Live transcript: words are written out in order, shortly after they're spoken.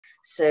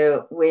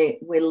So we're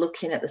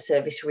looking at the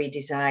service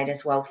redesign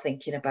as well,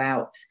 thinking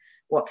about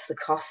what's the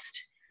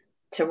cost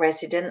to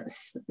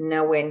residents,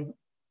 knowing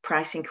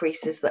price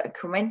increases that are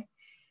coming,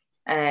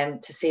 to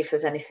see if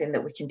there's anything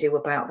that we can do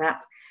about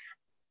that.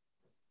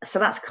 So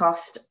that's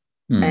cost.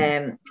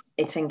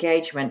 It's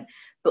engagement,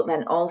 but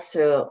then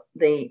also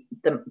the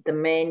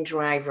main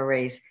driver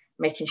is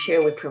making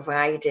sure we're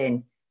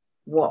providing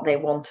what they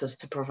want us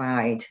to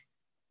provide,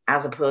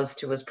 as opposed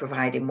to us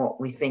providing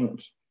what we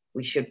think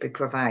we should be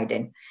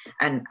providing,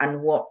 and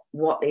what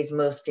is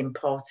most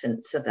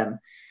important to them.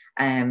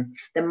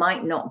 There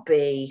might not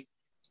be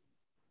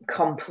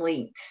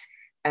complete,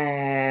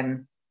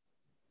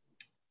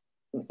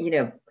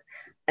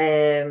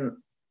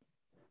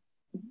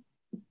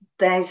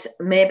 there's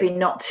maybe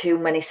not too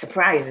many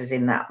surprises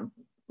in that,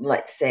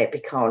 let's say,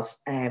 because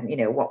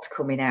what's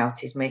coming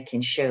out is making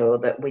sure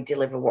that we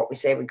deliver what we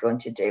say we're going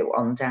to do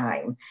on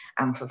time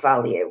and for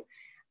value.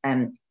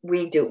 And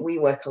we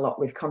work a lot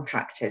with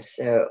contractors,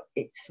 so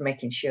it's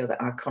making sure that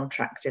our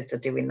contractors are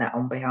doing that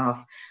on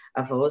behalf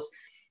of us.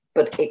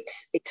 But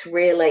it's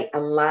really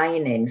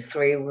aligning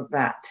through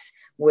that,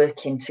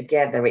 working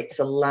together. It's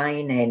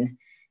aligning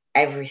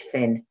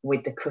everything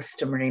with the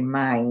customer in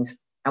mind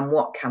and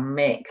what can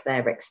make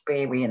their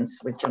experience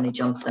with Johnnie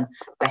Johnson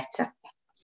better.